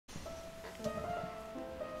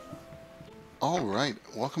All right,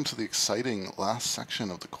 welcome to the exciting last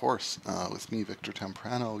section of the course with me, Victor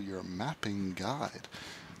Temprano, your mapping guide.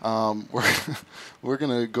 We're we're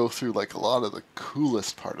gonna go through like a lot of the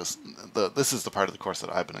coolest part of this is the part of the course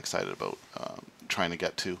that I've been excited about trying to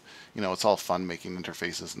get to. You know, it's all fun making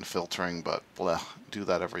interfaces and filtering, but bleh, do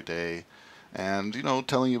that every day. And you know,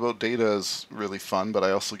 telling you about data is really fun, but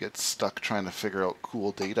I also get stuck trying to figure out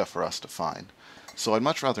cool data for us to find. So I'd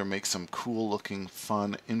much rather make some cool looking,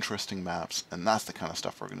 fun, interesting maps, and that's the kind of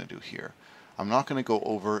stuff we're going to do here. I'm not going to go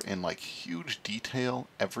over in like huge detail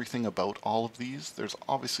everything about all of these. There's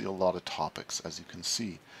obviously a lot of topics, as you can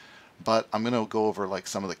see. But I'm going to go over like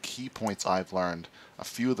some of the key points I've learned, a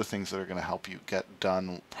few of the things that are going to help you get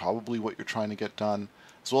done, probably what you're trying to get done,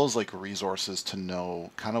 as well as like resources to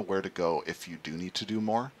know kind of where to go if you do need to do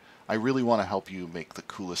more. I really want to help you make the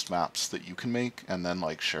coolest maps that you can make and then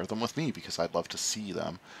like share them with me because I'd love to see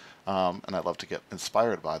them and I'd love to get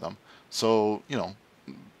inspired by them. So,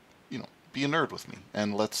 be a nerd with me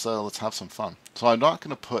and let's have some fun. So I'm not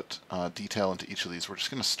going to put detail into each of these. We're just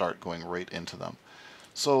going to start going right into them.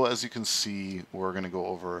 So as you can see, we're going to go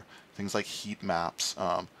over things like heat maps.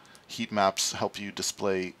 Heat maps help you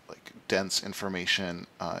display like dense information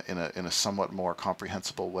in a somewhat more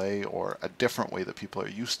comprehensible way or a different way that people are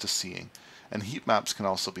used to seeing. And heat maps can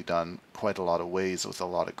also be done quite a lot of ways with a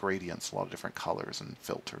lot of gradients, a lot of different colors and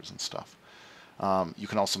filters and stuff. You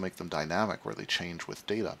can also make them dynamic where they change with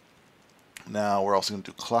data. Now we're also going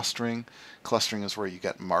to do clustering. Clustering is where you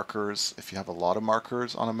get markers. If you have a lot of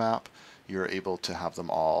markers on a map, you're able to have them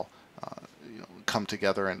all come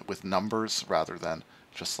together and with numbers rather than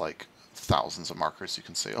just like thousands of markers. You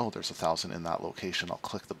can say, oh, there's 1,000 in that location. I'll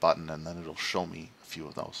click the button and then it'll show me a few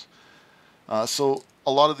of those. So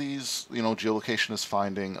a lot of these, geolocation is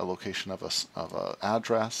finding a location of a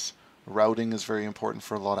address. Routing is very important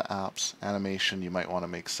for a lot of apps. Animation, you might want to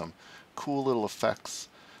make some cool little effects.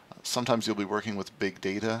 Sometimes you'll be working with big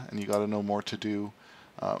data and you got to know more to do,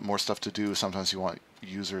 more stuff to do. Sometimes you want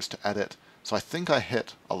users to edit. So I think I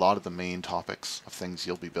hit a lot of the main topics of things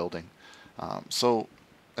you'll be building. So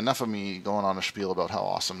enough of me going on a spiel about how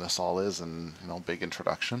awesome this all is and big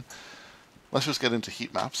introduction. Let's just get into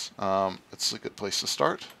heat maps. It's a good place to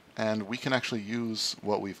start, and we can actually use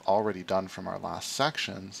what we've already done from our last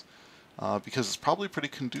sections because it's probably pretty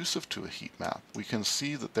conducive to a heat map. We can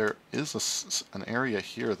see that there is an area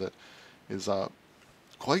here that is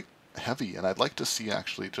quite heavy, and I'd like to see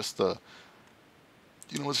actually just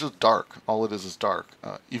it's just dark. All it is dark.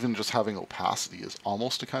 Even just having opacity is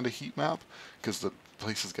almost a kind of heat map because the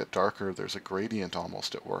places get darker. There's a gradient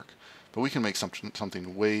almost at work. But we can make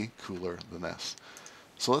something way cooler than this.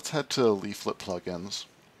 So let's head to Leaflet plugins,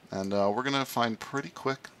 and we're going to find pretty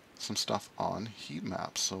quick some stuff on heat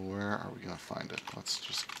maps. So where are we going to find it? Let's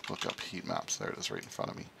just look up heat maps. There it is right in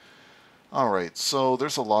front of me. Alright, so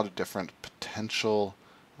there's a lot of different potential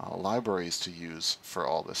libraries to use for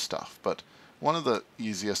all this stuff, but one of the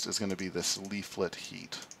easiest is going to be this leaflet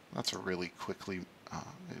heat. That's a really quickly,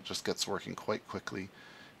 it just gets working quite quickly,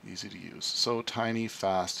 easy to use. So tiny,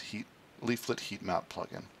 fast leaflet heat map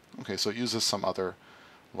plugin. Okay, so it uses some other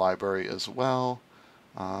library as well.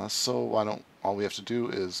 So all we have to do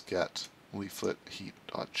is get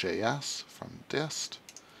leafletheat.js from dist.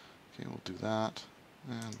 Okay, we'll do that,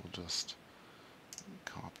 and we'll just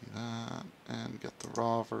copy that and get the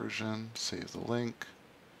raw version, save the link.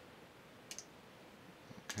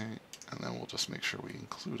 Okay, and then we'll just make sure we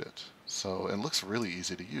include it. So it looks really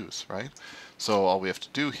easy to use, right? So all we have to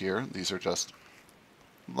do here, these are just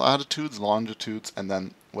latitudes, longitudes, and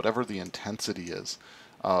then whatever the intensity is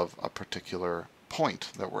of a particular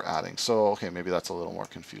point that we're adding. So, okay, maybe that's a little more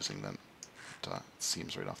confusing than it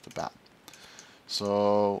seems right off the bat.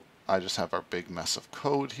 So I just have our big mess of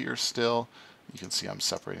code here still. You can see I'm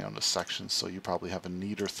separating out into sections, so you probably have a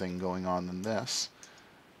neater thing going on than this.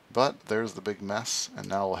 But there's the big mess, and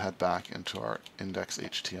now we'll head back into our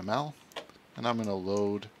index.html, and I'm going to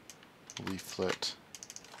load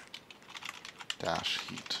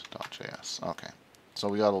leaflet-heat.js. Okay, so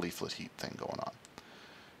we got a leaflet heat thing going on.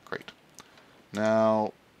 Great.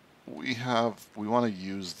 Now we want to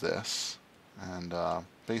use this, and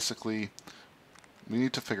basically we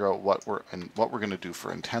need to figure out what we're going to do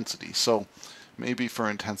for intensity. So maybe for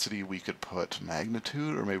intensity we could put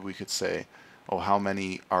magnitude, or maybe we could say, oh, how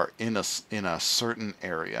many are in a certain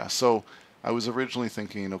area. So I was originally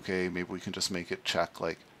thinking, okay, maybe we can just make it check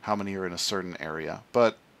like how many are in a certain area.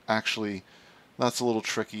 But actually, that's a little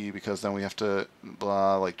tricky because then we have to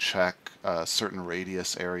like check a certain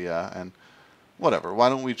radius area, and whatever. Why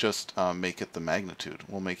don't we just make it the magnitude?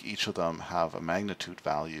 We'll make each of them have a magnitude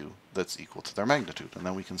value that's equal to their magnitude, and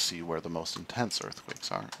then we can see where the most intense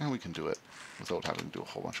earthquakes are, and we can do it without having to do a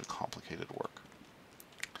whole bunch of complicated work.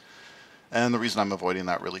 And the reason I'm avoiding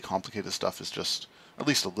that really complicated stuff is just, at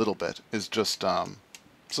least a little bit, is just so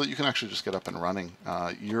that you can actually just get up and running.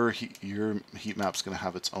 Your heat map's going to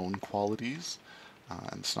have its own qualities,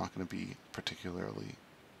 and it's not going to be particularly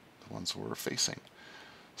the ones we're facing.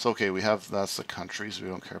 So okay, that's the countries. We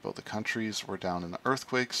don't care about the countries. We're down in the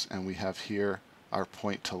earthquakes, and we have here our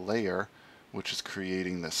point to layer, which is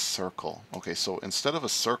creating this circle. Okay, so instead of a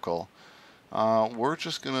circle, we're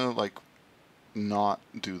just going to like not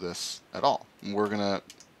do this at all. We're going to,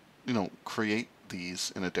 create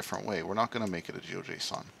these in a different way. We're not going to make it a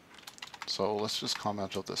GeoJSON. So let's just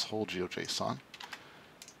comment out this whole GeoJSON.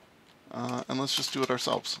 And let's just do it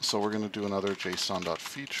ourselves. So we're going to do another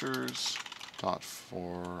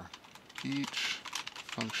JSON.features.for each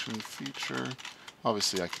function feature.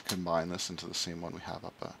 Obviously I could combine this into the same one we have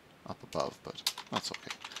up above, but that's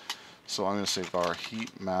okay. So I'm going to say var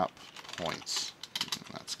heat map points. And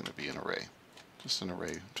that's going to be an array. Just an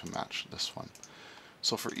array to match this one.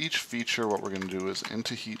 So for each feature, what we're going to do is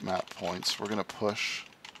into heat map points, we're going to push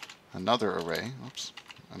another array,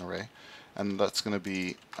 an array, and that's going to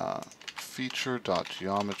be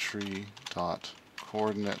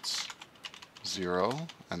feature.geometry.coordinates 0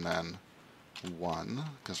 and then 1,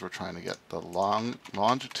 because we're trying to get the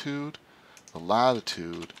longitude, the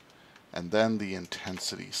latitude, and then the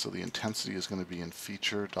intensity. So the intensity is going to be in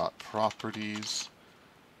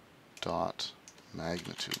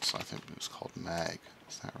feature.properties.magnitude. So I think it was called mag.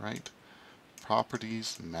 Is that right?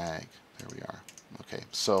 Properties mag. There we are. Okay,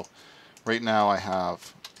 so right now I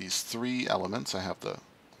have these three elements. I have the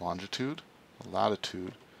longitude, the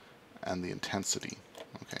latitude, and the intensity.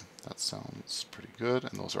 Okay, that sounds pretty good,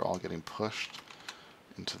 and those are all getting pushed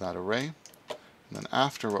into that array. And then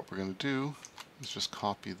after, what we're going to do is just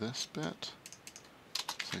copy this bit,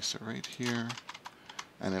 place it right here,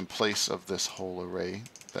 and in place of this whole array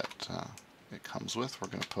that it comes with, we're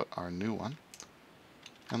going to put our new one,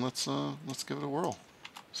 and let's give it a whirl.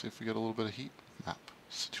 See if we get a little bit of heat map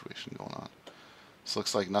situation going on. This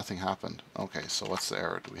looks like nothing happened. Okay, so what's the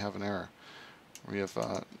error? Do we have an error? We have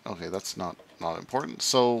okay, that's not important.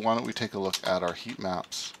 So why don't we take a look at our heat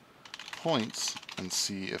maps points and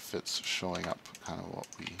see if it's showing up kind of what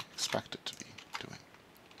we expect it to be doing.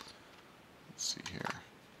 Let's see here.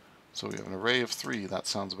 So we have an array of 3. That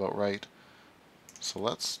sounds about right. So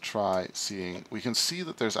let's try seeing. We can see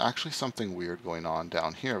that there's actually something weird going on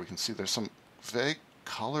down here. We can see there's some vague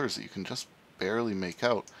colors that you can just barely make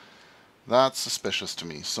out. That's suspicious to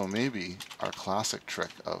me. So maybe our classic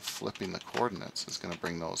trick of flipping the coordinates is going to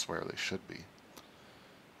bring those where they should be.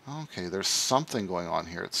 Okay, there's something going on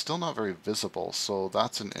here. It's still not very visible, so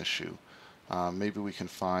that's an issue. Maybe we can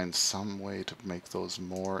find some way to make those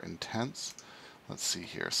more intense. Let's see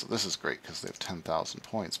here. So this is great because they have 10,000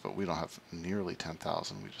 points, but we don't have nearly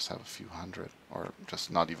 10,000. We just have a few hundred, or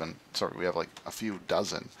just not even, sorry, we have like a few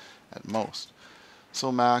dozen at most.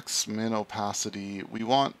 So max, min opacity, we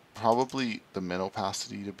want probably the min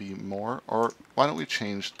opacity to be more, or why don't we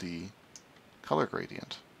change the color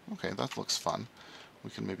gradient? Okay, that looks fun. We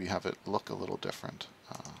can maybe have it look a little different,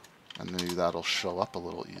 and maybe that'll show up a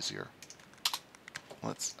little easier.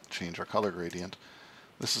 Let's change our color gradient.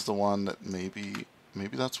 This is the one that maybe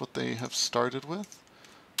that's what they have started with,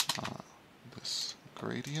 this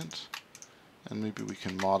gradient, and maybe we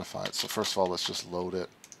can modify it. So first of all, let's just load it,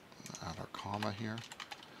 add our comma here,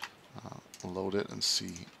 load it and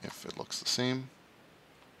see if it looks the same,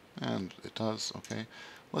 and it does. Okay,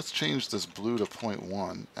 let's change this blue to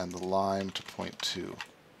 0.1 and the lime to 0.2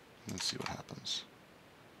 and see what happens.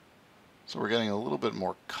 So we're getting a little bit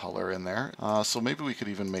more color in there. So maybe we could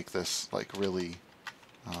even make this like really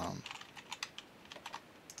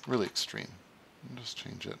extreme. Just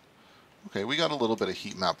change it. Okay, we got a little bit of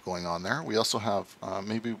heat map going on there. We also have,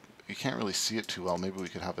 maybe you can't really see it too well, maybe we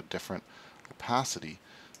could have a different opacity.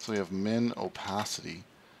 So we have min opacity.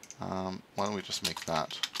 Why don't we just make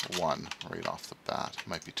that 1 right off the bat? It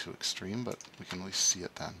might be too extreme, but we can at least see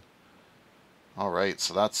it then. Alright,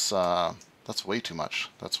 so that's way too much.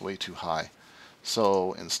 That's way too high.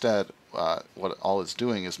 So instead, what all it's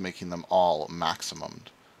doing is making them all maximumed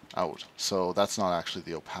out. So that's not actually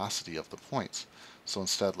the opacity of the points. So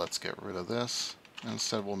instead, let's get rid of this. And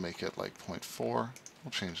instead, we'll make it like 0.4.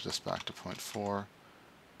 We'll change this back to 0.4,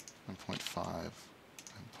 and 0.5, and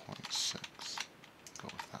 0.6. Go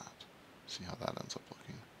with that. See how that ends up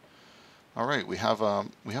looking. All right, we have a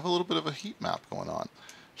little bit of a heat map going on,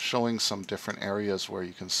 showing some different areas where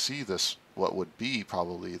you can see this, what would be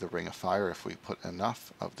probably the ring of fire if we put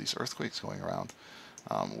enough of these earthquakes going around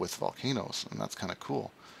with volcanoes, and that's kind of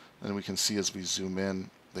cool. And we can see as we zoom in,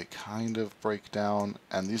 they kind of break down,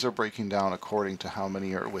 and these are breaking down according to how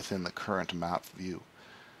many are within the current map view.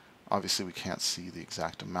 Obviously we can't see the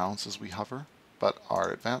exact amounts as we hover, but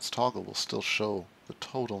our advanced toggle will still show the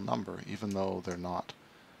total number even though they're not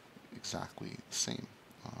exactly the same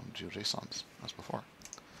GeoJSONs as before.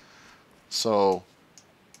 So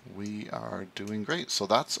we are doing great. So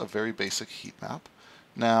that's a very basic heat map.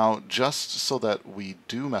 Now, just so that we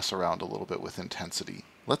do mess around a little bit with intensity,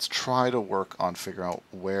 let's try to work on figuring out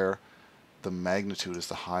where the magnitude is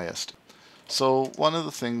the highest. So one of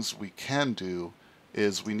the things we can do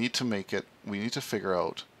is we need to figure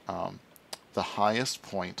out the highest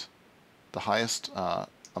point, the highest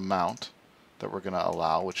amount that we're going to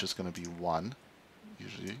allow, which is going to be 1.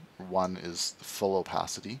 Usually 1 is full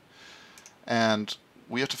opacity. And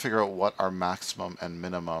we have to figure out what our maximum and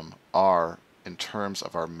minimum are in terms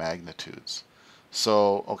of our magnitudes.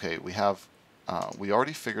 So, okay, we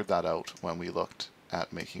already figured that out when we looked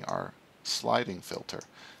at making our sliding filter.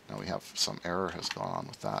 Now we have some error has gone on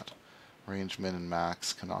with that. Range min and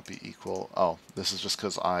max cannot be equal. Oh, this is just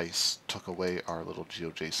because I took away our little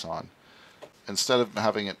GeoJSON. Instead of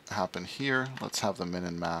having it happen here, let's have the min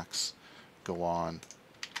and max go on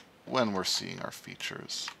when we're seeing our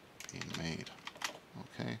features being made.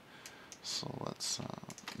 Okay, so let's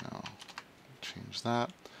now change that.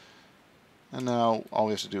 And now all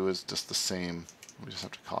we have to do is just the same. We just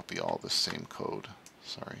have to copy all this same code.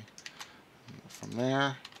 Sorry. From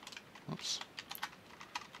there, oops,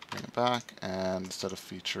 bring it back, and instead of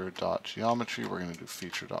feature.geometry, we're going to do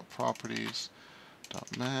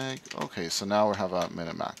feature.properties.mag. Okay, so now we have a min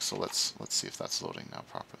and max. So let's see if that's loading now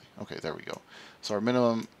properly. Okay, there we go. So our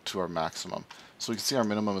minimum to our maximum. So we can see our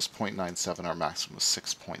minimum is 0.97, our maximum is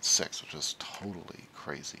 6.6, which is totally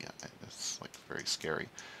crazy. It's like very scary.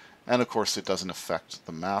 And of course it doesn't affect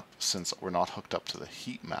the map since we're not hooked up to the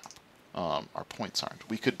heat map. Our points aren't.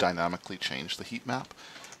 We could dynamically change the heat map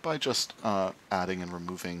by just adding and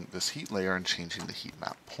removing this heat layer and changing the heat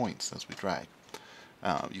map points as we drag.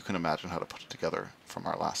 You can imagine how to put it together from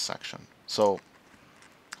our last section. So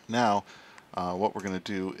now what we're going to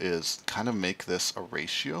do is kind of make this a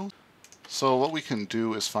ratio. So what we can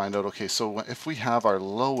do is find out, okay, so if we have our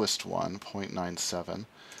lowest one, 0.97,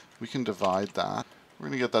 we can divide that. We're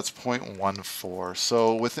going to get that's 0.14.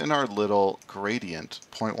 So within our little gradient,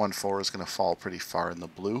 0.14 is going to fall pretty far in the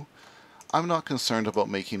blue. I'm not concerned about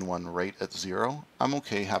making one right at 0. I'm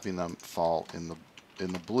okay having them fall in the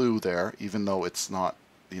blue there, even though it's not,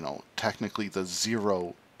 technically the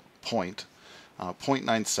 0 point.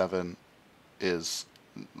 0.97 is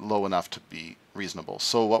low enough to be reasonable.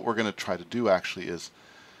 So what we're going to try to do actually is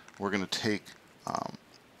we're going to take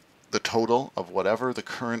the total of whatever the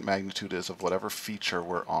current magnitude is of whatever feature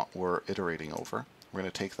we're iterating over. We're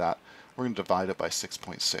going to take that, we're going to divide it by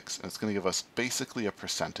 6.6, and it's going to give us basically a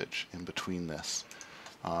percentage in between this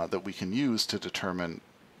that we can use to determine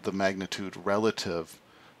the magnitude relative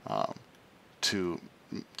to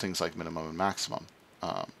things like minimum and maximum.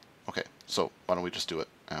 Okay, so why don't we just do it,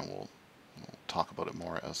 and we'll talk about it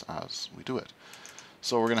more as we do it.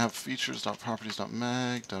 So we're going to have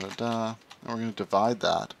features.properties.mag, and we're going to divide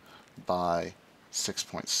that by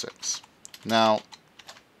 6.6. Now,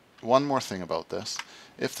 one more thing about this.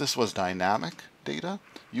 If this was dynamic data,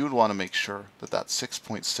 you would want to make sure that that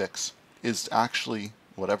 6.6 is actually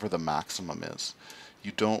whatever the maximum is.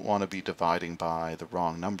 You don't want to be dividing by the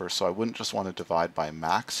wrong number, so I wouldn't just want to divide by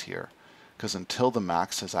max here, because until the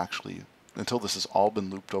max has until this has all been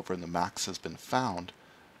looped over and the max has been found,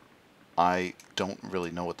 I don't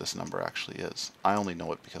really know what this number actually is. I only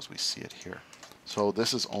know it because we see it here. So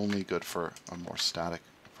this is only good for a more static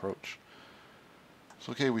approach.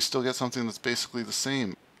 So okay, we still get something that's basically the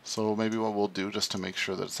same. So maybe what we'll do, just to make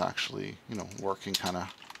sure that it's actually, working kind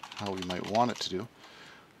of how we might want it to do,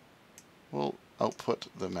 we'll output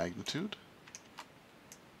the magnitude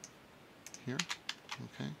here,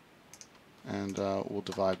 okay, and we'll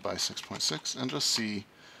divide by 6.6 and just see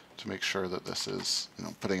to make sure that this is,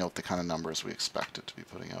 putting out the kind of numbers we expect it to be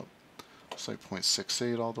putting out. It's like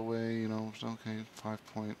 0.68 all the way, okay,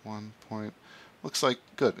 5.1 point. Looks like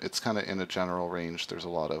good. It's kind of in a general range. There's a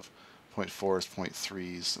lot of 0.4s,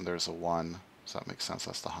 0.3s, and there's a 1. Does that make sense?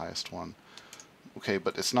 That's the highest one. Okay,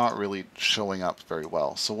 but it's not really showing up very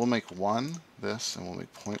well. So we'll make 1 this, and we'll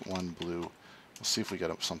make 0.1 blue. We'll see if we get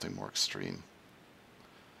up something more extreme.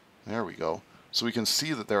 There we go. So we can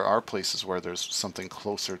see that there are places where there's something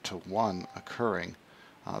closer to 1 occurring.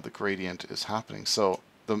 The gradient is happening. So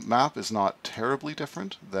The map is not terribly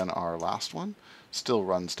different than our last one. Still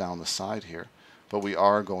runs down the side here, but we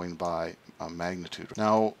are going by magnitude.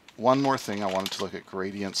 Now, one more thing, I wanted to look at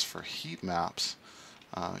gradients for heat maps.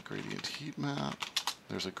 Gradient heat map.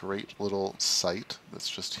 There's a great little site that's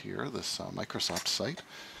just here, this Microsoft site.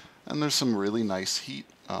 And there's some really nice heat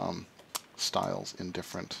styles in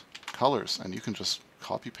different colors. And you can just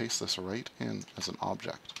copy paste this right in as an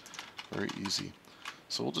object. Very easy.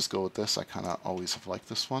 So we'll just go with this. I kind of always have liked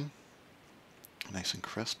this one. Nice and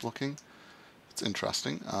crisp looking. It's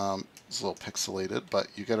interesting. It's a little pixelated, but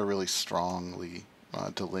you get a really strongly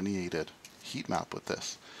delineated heat map with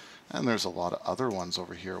this. And there's a lot of other ones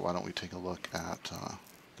over here. Why don't we take a look at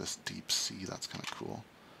this deep sea? That's kind of cool.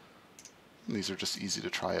 And these are just easy to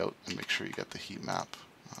try out and make sure you get the heat map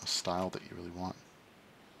style that you really want.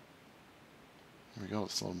 There we go.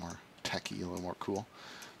 It's a little more techy, a little more cool.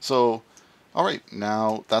 So, all right,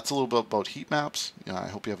 now that's a little bit about heat maps. I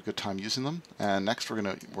hope you have a good time using them. And next we're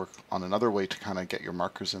going to work on another way to kind of get your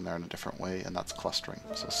markers in there in a different way, and that's clustering.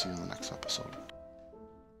 So see you in the next episode.